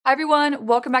Hi everyone,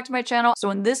 welcome back to my channel. So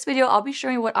in this video, I'll be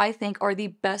sharing what I think are the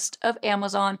best of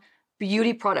Amazon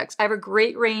beauty products. I have a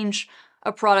great range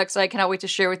of products that I cannot wait to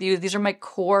share with you. These are my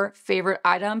core favorite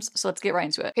items, so let's get right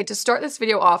into it. Okay, to start this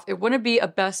video off, it wouldn't be a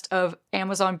best of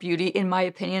Amazon beauty, in my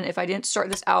opinion, if I didn't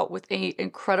start this out with an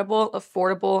incredible,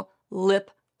 affordable lip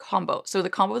combo. So the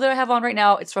combo that I have on right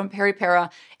now, it's from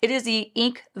Peripera. It is the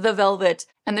Ink the Velvet,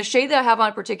 and the shade that I have on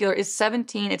in particular is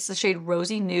 17. It's the shade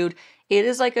Rosy Nude. It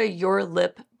is like a your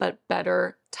lip but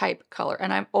better type color,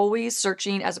 and I'm always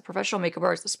searching, as a professional makeup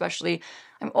artist especially,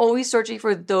 I'm always searching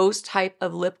for those type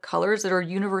of lip colors that are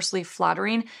universally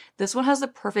flattering. This one has the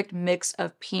perfect mix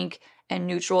of pink and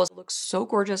neutrals. It looks so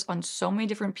gorgeous on so many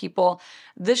different people.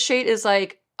 This shade is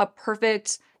like a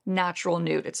perfect natural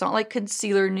nude. It's not like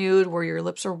concealer nude where your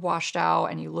lips are washed out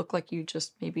and you look like you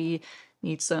just maybe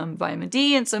need some vitamin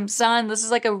D and some sun. This is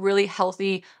like a really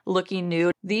healthy looking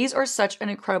nude. These are such an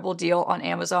incredible deal on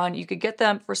Amazon. You could get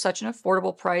them for such an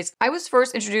affordable price. I was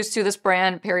first introduced to this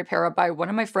brand, Peripera, by one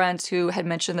of my friends who had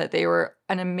mentioned that they were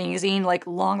an amazing, like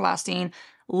long-lasting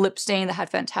lip stain that had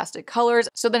fantastic colors.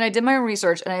 So then I did my own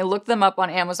research and I looked them up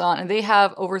on Amazon, and they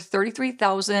have over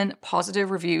 33,000 positive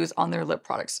reviews on their lip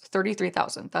products.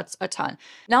 33,000, that's a ton.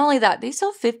 Not only that, they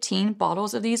sell 15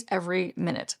 bottles of these every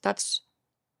minute. That's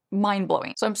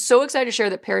mind-blowing. So I'm so excited to share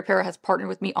that Peripera has partnered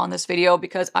with me on this video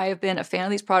because I have been a fan of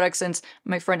these products since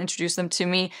my friend introduced them to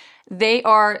me. They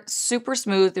are super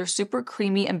smooth. They're super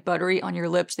creamy and buttery on your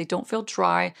lips. They don't feel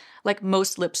dry like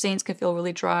most lip stains can feel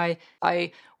really dry.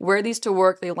 I wear these to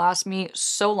work. They last me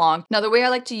so long. Now, the way I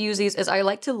like to use these is I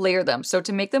like to layer them. So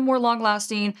to make them more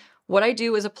long-lasting, what I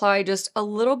do is apply just a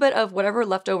little bit of whatever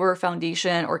leftover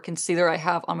foundation or concealer I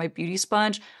have on my beauty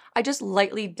sponge. I just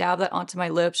lightly dab that onto my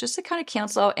lips just to kind of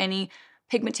cancel out any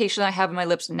pigmentation I have in my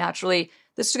lips naturally.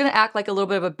 This is going to act like a little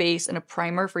bit of a base and a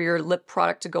primer for your lip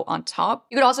product to go on top.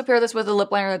 You could also pair this with a lip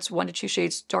liner that's 1 to 2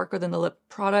 shades darker than the lip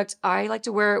product. I like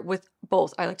to wear it with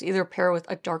both. I like to either pair it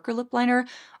with a darker lip liner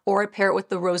or I pair it with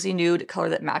the rosy nude color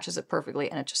that matches it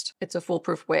perfectly, and it's a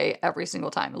foolproof way every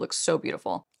single time. It looks so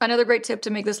beautiful. Another great tip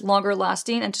to make this longer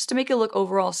lasting and just to make it look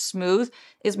overall smooth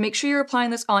is make sure you're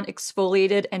applying this on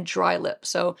exfoliated and dry lips.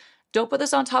 So don't put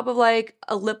this on top of like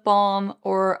a lip balm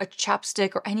or a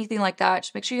chapstick or anything like that.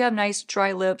 Just make sure you have nice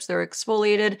dry lips, they're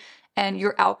exfoliated, and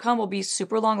your outcome will be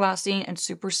super long lasting and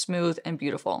super smooth and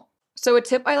beautiful. So a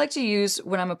tip I like to use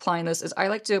when I'm applying this is I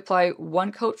like to apply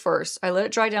one coat first. I let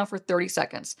it dry down for 30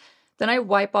 seconds. Then I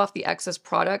wipe off the excess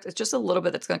product. It's just a little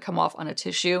bit that's going to come off on a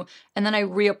tissue. And then I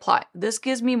reapply. This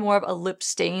gives me more of a lip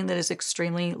stain that is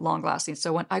extremely long lasting.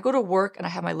 So when I go to work and I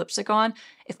have my lipstick on,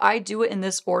 if I do it in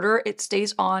this order, it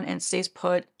stays on and stays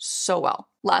put so well.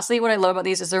 Lastly, what I love about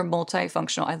these is they're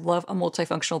multifunctional. I love a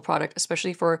multifunctional product,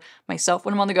 especially for myself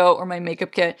when I'm on the go or my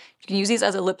makeup kit. You can use these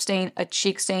as a lip stain, a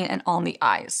cheek stain, and on the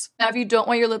eyes. Now, if you don't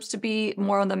want your lips to be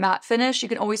more on the matte finish, you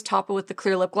can always top it with the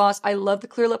clear lip gloss. I love the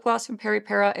clear lip gloss from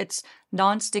Peripera. It's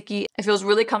non-sticky. It feels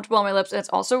really comfortable on my lips, and it's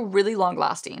also really long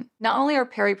lasting. Not only are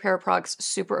Peripera products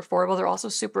super affordable, they're also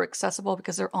super accessible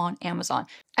because they're on Amazon.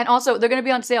 And also, they're going to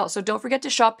be on sale, so don't forget to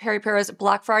shop Peripera's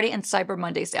Black Friday and Cyber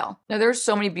Monday sale. Now, there's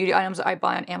so many beauty items that I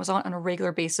buy on Amazon on a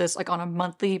regular basis, like on a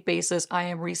monthly basis. I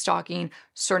am restocking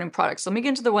certain products. Let me get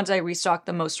into the ones I restock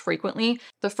the most frequently.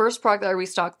 The first product that I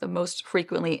restock the most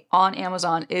frequently on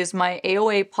Amazon is my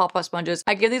AOA pawpawsponges.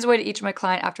 I give these away to each of my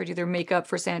clients after I do their makeup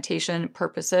for sanitation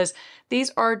purposes.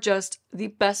 These are just the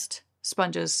best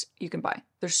sponges you can buy.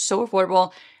 They're so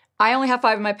affordable. I only have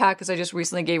 5 in my pack because I just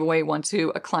recently gave away one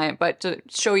to a client, but to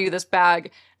show you this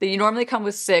bag that you normally come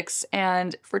with 6,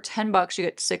 and for 10 bucks you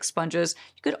get 6 sponges.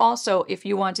 You could also, if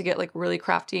you want to get like really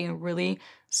crafty and really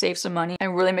save some money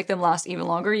and really make them last even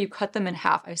longer, you cut them in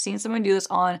half. I've seen someone do this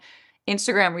on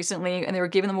Instagram recently and they were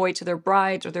giving them away to their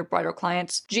brides or their bridal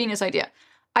clients. Genius idea.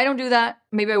 I don't do that.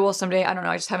 Maybe I will someday. I don't know.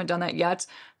 I just haven't done that yet,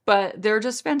 but they're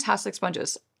just fantastic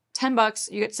sponges. 10 bucks,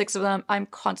 you get 6 of them. I'm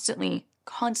constantly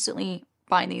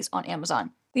buying these on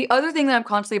Amazon. The other thing that I'm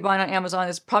constantly buying on Amazon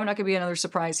is probably not gonna be another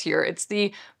surprise here. It's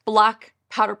the black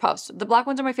powder puffs. The black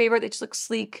ones are my favorite. They just look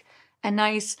sleek and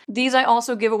nice. These I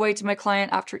also give away to my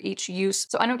client after each use.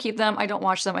 So I don't keep them, I don't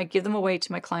wash them. I give them away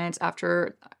to my clients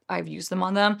after I've used them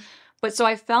on them. But so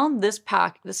I found this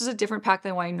pack. This is a different pack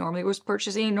than what I normally was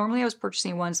purchasing. Normally I was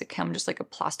purchasing ones that come just like a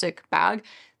plastic bag.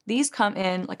 These come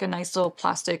in like a nice little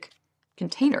plastic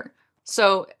container.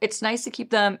 So it's nice to keep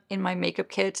them in my makeup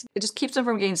kit. It just keeps them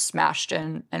from getting smashed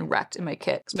and wrecked in my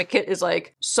kit. So my kit is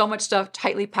like so much stuff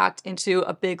tightly packed into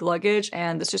a big luggage,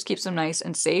 and this just keeps them nice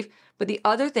and safe. But the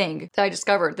other thing that I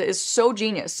discovered that is so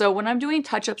genius. So when I'm doing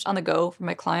touch-ups on the go for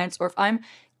my clients, or if I'm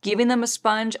giving them a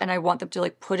sponge and I want them to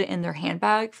like put it in their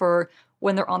handbag for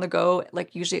when they're on the go,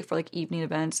 like usually for like evening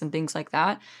events and things like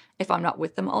that, if I'm not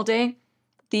with them all day.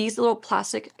 These little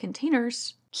plastic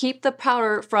containers keep the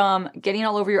powder from getting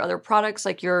all over your other products,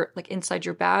 like inside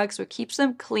your bag. So it keeps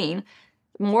them clean,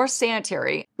 more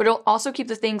sanitary, but it'll also keep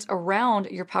the things around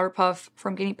your powder puff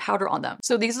from getting powder on them.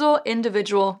 So these little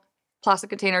individual plastic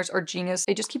containers are genius.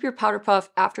 They just keep your powder puff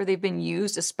after they've been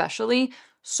used, especially,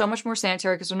 so much more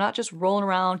sanitary because they're not just rolling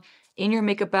around in your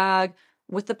makeup bag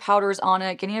with the powders on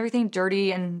it, getting everything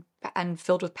dirty and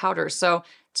filled with powder. So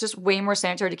it's just way more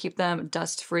sanitary to keep them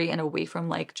dust free and away from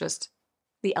like just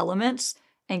the elements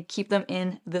and keep them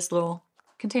in this little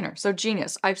container. So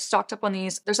genius. I've stocked up on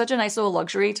these. They're such a nice little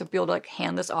luxury to be able to like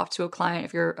hand this off to a client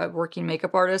if you're a working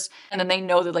makeup artist. And then they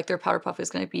know that like their powder puff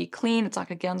is going to be clean. It's not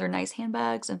going to get on their nice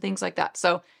handbags and things like that.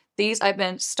 So these I've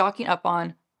been stocking up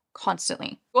on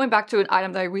constantly. Going back to an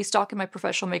item that I restock in my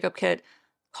professional makeup kit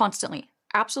constantly,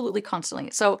 absolutely constantly.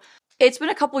 So it's been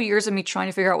a couple years of me trying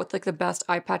to figure out what like the best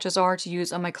eye patches are to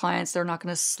use on my clients. They're not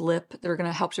going to slip. They're going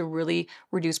to help to really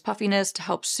reduce puffiness, to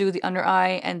help soothe the under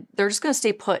eye, and they're just going to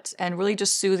stay put and really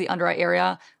just soothe the under eye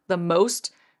area the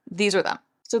most. These are them.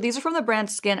 So these are from the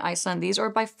brand Skin Iceland. These are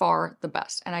by far the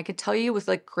best. And I can tell you with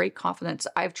like great confidence,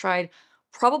 I've tried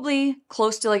probably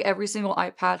close to like every single eye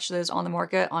patch that is on the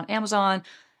market on Amazon,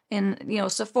 in, you know,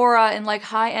 Sephora, and like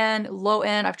high end, low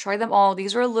end. I've tried them all.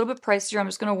 These are a little bit pricier. I'm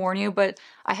just going to warn you, but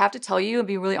I have to tell you and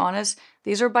be really honest,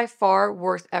 these are by far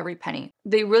worth every penny.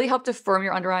 They really help to firm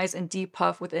your under eyes and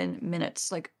depuff within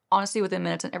minutes, like honestly within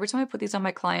minutes. And every time I put these on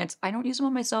my clients, I don't use them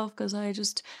on myself because I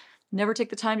just never take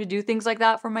the time to do things like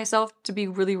that for myself, to be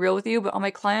really real with you. But on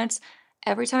my clients,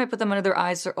 every time I put them under their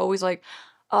eyes, they're always like,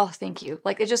 oh, thank you.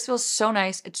 Like it just feels so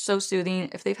nice. It's so soothing.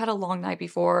 If they've had a long night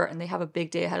before and they have a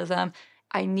big day ahead of them,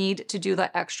 I need to do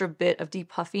that extra bit of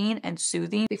depuffing and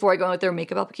soothing before I go in with their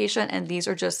makeup application. And these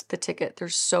are just the ticket. They're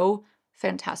so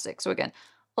fantastic. So again,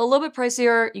 a little bit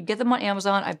pricier. You get them on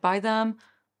Amazon. I buy them.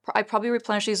 I probably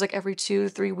replenish these like every 2 to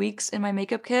 3 weeks in my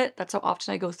makeup kit. That's how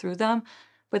often I go through them.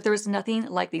 But there's nothing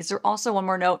like these. They're also, one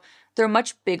more note, they're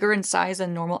much bigger in size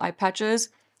than normal eye patches.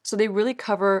 So they really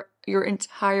cover your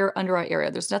entire under eye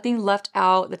area. There's nothing left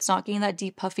out that's not getting that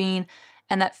depuffing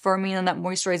and that firming and that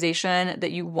moisturization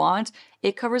that you want.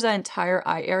 It covers that entire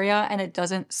eye area and it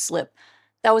doesn't slip.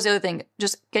 That was the other thing.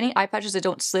 Just getting eye patches that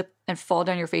don't slip and fall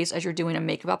down your face as you're doing a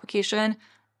makeup application,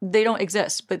 they don't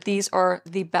exist, but these are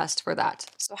the best for that.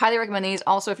 So highly recommend these.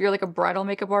 Also, if you're like a bridal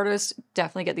makeup artist,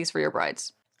 definitely get these for your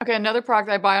brides. Okay, another product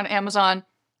that I buy on Amazon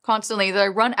constantly that I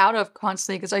run out of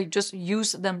constantly because I just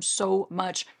use them so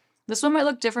much. This one might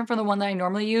look different from the one that I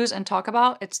normally use and talk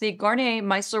about. It's the Garnier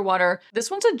Micellar Water.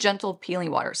 This one's a gentle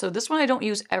peeling water. So this one I don't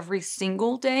use every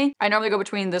single day. I normally go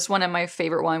between this one and my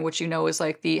favorite one, which you know is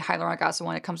like the hyaluronic acid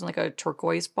one. It comes in like a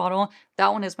turquoise bottle.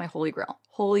 That one is my holy grail.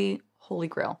 Holy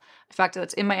grail. In fact,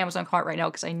 that's in my Amazon cart right now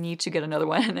because I need to get another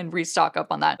one and restock up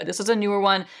on that. But this is a newer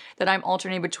one that I'm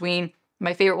alternating between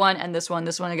my favorite one and this one.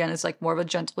 This one, again, is like more of a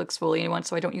gentle exfoliating one,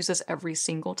 so I don't use this every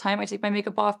single time I take my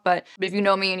makeup off. But if you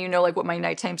know me and you know like what my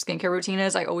nighttime skincare routine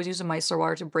is, I always use a micellar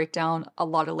water to break down a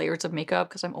lot of layers of makeup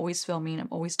because I'm always filming, I'm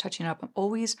always touching up, I'm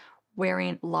always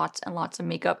wearing lots and lots of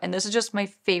makeup. And this is just my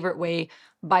favorite way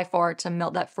by far to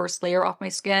melt that first layer off my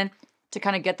skin, to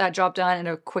kind of get that job done in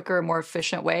a quicker, more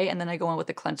efficient way. And then I go in with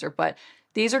the cleanser. But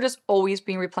these are just always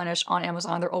being replenished on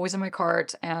Amazon. They're always in my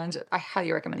cart, and I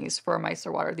highly recommend these for a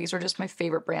micellar water. These are just my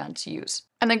favorite brand to use.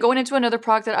 And then going into another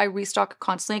product that I restock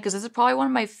constantly, because this is probably one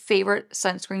of my favorite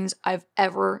sunscreens I've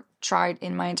ever tried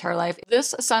in my entire life.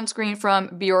 This sunscreen from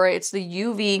BaeBrow, it's the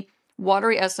UV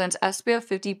Watery Essence SPF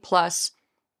 50 Plus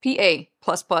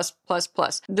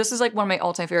PA+++++. This is like one of my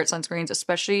all-time favorite sunscreens,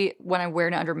 especially when I'm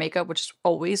wearing it under makeup, which is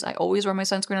always, I always wear my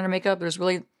sunscreen under makeup. There's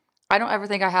really, I don't ever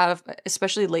think I have,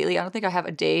 especially lately, I don't think I have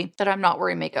a day that I'm not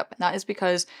wearing makeup. And that is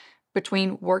because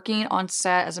between working on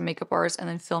set as a makeup artist and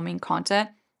then filming content,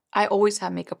 I always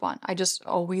have makeup on. I just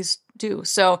always do.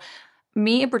 So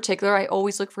me in particular, I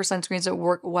always look for sunscreens that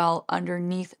work well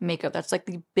underneath makeup. That's like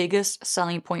the biggest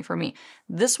selling point for me.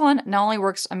 This one not only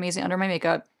works amazing under my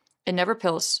makeup, it never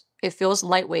pills. It feels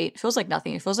lightweight. It feels like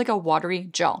nothing. It feels like a watery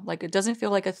gel. Like it doesn't feel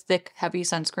like a thick, heavy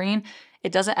sunscreen.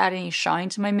 It doesn't add any shine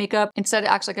to my makeup. Instead, it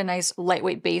acts like a nice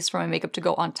lightweight base for my makeup to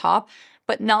go on top.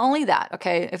 But not only that,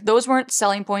 okay, if those weren't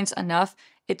selling points enough,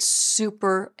 it's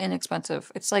super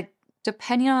inexpensive. It's like,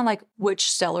 depending on like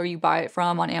which seller you buy it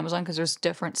from on Amazon, because there's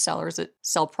different sellers that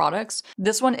sell products.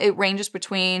 This one, it ranges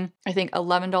between, I think,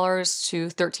 $11 to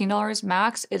 $13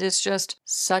 max. It is just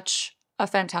such a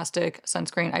fantastic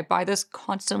sunscreen. I buy this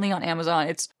constantly on Amazon.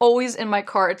 It's always in my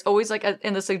cart. It's always like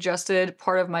in the suggested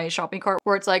part of my shopping cart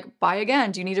where it's like, buy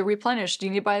again. Do you need to replenish? Do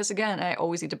you need to buy this again? And I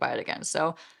always need to buy it again.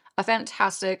 So A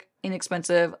fantastic,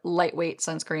 inexpensive, lightweight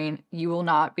sunscreen. You will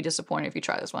not be disappointed if you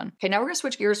try this one. Okay, now we're gonna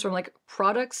switch gears from like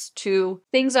products to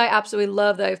things I absolutely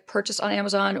love that I've purchased on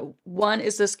Amazon. One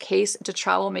is this case. It's a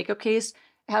travel makeup case.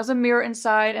 It has a mirror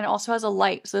inside and it also has a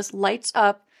light. So this lights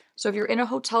up. So if you're in a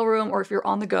hotel room or if you're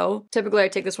on the go, typically I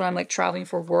take this when I'm like traveling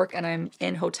for work and I'm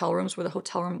in hotel rooms where the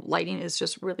hotel room lighting is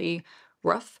just really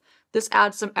rough. This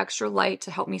adds some extra light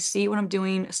to help me see what I'm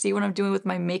doing with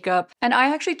my makeup. And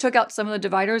I actually took out some of the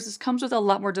dividers. This comes with a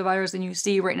lot more dividers than you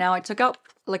see right now. I took out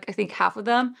like, I think half of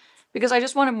them because I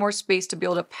just wanted more space to be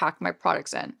able to pack my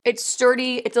products in. It's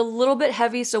sturdy, it's a little bit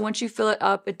heavy. So once you fill it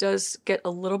up, it does get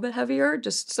a little bit heavier.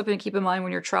 Just something to keep in mind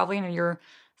when you're traveling and you're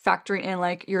factoring in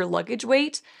like your luggage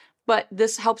weight. But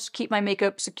this helps keep my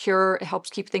makeup secure. It helps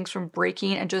keep things from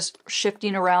breaking and just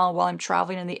shifting around while I'm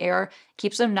traveling in the air.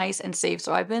 Keeps them nice and safe.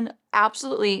 So I've been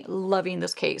absolutely loving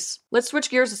this case. Let's switch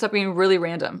gears to something really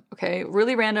random, okay?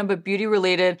 Really random, but beauty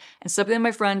related, and something that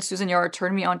my friend Susan Yard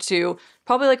turned me on to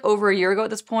probably like over a year ago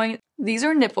at this point. These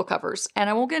are nipple covers.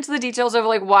 And I won't get into the details of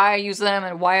like why I use them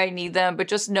and why I need them, but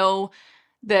just know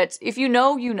that if you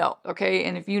know, you know, okay?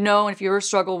 And if you know, and if you ever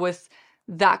struggle with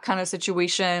that kind of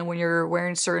situation when you're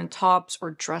wearing certain tops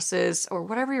or dresses or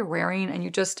whatever you're wearing and you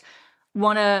just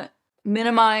want to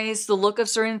minimize the look of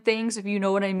certain things, if you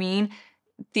know what I mean,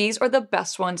 these are the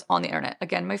best ones on the internet.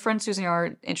 Again, my friend Susan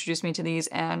Yard introduced me to these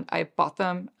and I bought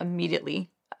them immediately.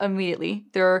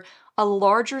 They're a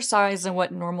larger size than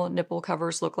what normal nipple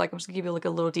covers look like. I'm just gonna give you like a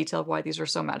little detail of why these are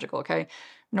so magical, okay?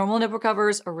 Normal nipple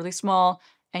covers are really small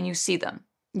and you see them.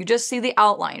 You just see the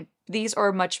outline. These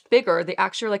are much bigger. They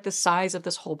actually are like the size of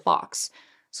this whole box.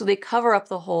 So they cover up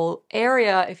the whole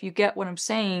area, if you get what I'm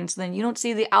saying. So then you don't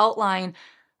see the outline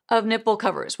of nipple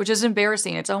covers, which is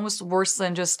embarrassing. It's almost worse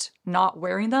than just not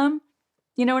wearing them.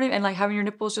 You know what I mean? And like having your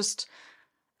nipples just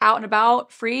out and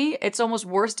about free. It's almost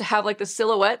worse to have like the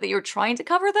silhouette that you're trying to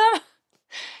cover them.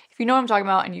 If you know what I'm talking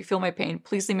about and you feel my pain,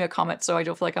 please leave me a comment so I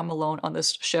don't feel like I'm alone on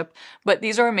this ship. But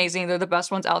these are amazing. They're the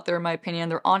best ones out there in my opinion.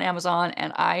 They're on Amazon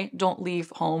and I don't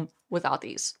leave home without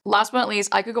these. Last but not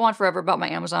least, I could go on forever about my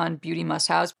Amazon beauty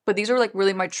must-haves, but these are like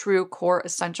really my true core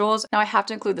essentials. Now I have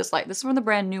to include this light. This is from the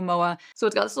brand New Moa. So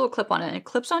it's got this little clip on it and it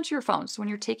clips onto your phone. So when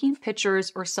you're taking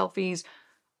pictures or selfies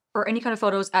or any kind of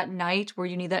photos at night where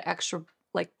you need that extra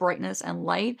like brightness and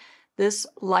light, this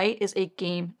light is a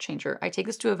game changer. I take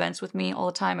this to events with me all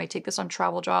the time. I take this on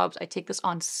travel jobs. I take this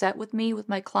on set with me with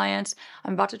my clients.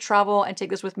 I'm about to travel and take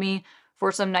this with me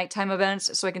for some nighttime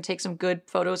events so I can take some good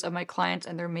photos of my clients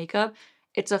and their makeup.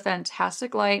 It's a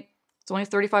fantastic light. It's only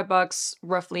 35 bucks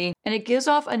roughly. And it gives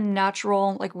off a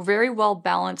natural, like very well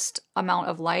balanced amount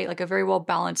of light, like a very well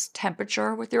balanced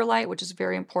temperature with your light, which is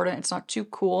very important. It's not too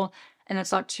cool and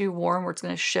it's not too warm where it's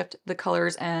going to shift the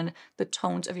colors and the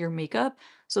tones of your makeup.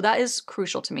 So that is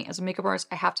crucial to me. As a makeup artist,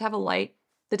 I have to have a light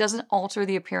that doesn't alter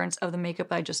the appearance of the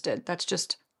makeup I just did. That's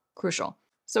just crucial.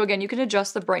 So again, you can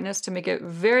adjust the brightness to make it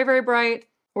very, very bright,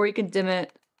 or you can dim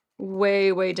it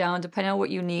way, way down depending on what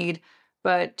you need.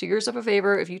 But do yourself a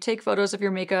favor, if you take photos of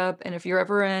your makeup and if you're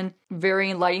ever in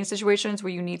varying lighting situations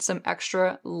where you need some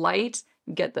extra light,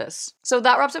 get this. So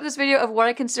that wraps up this video of what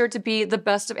I consider to be the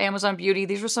best of Amazon beauty.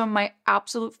 These were some of my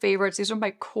absolute favorites. These are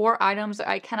my core items that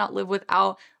I cannot live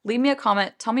without. Leave me a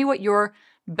comment. Tell me what your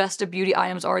best of beauty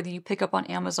items are that you pick up on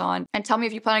Amazon. And tell me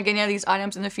if you plan on getting any of these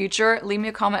items in the future. Leave me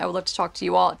a comment. I would love to talk to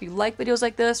you all. If you like videos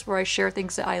like this where I share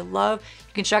things that I love,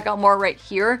 you can check out more right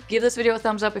here. Give this video a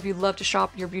thumbs up if you'd love to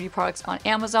shop your beauty products on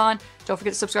Amazon. Don't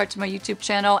forget to subscribe to my YouTube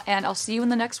channel and I'll see you in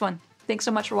the next one. Thanks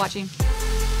so much for watching.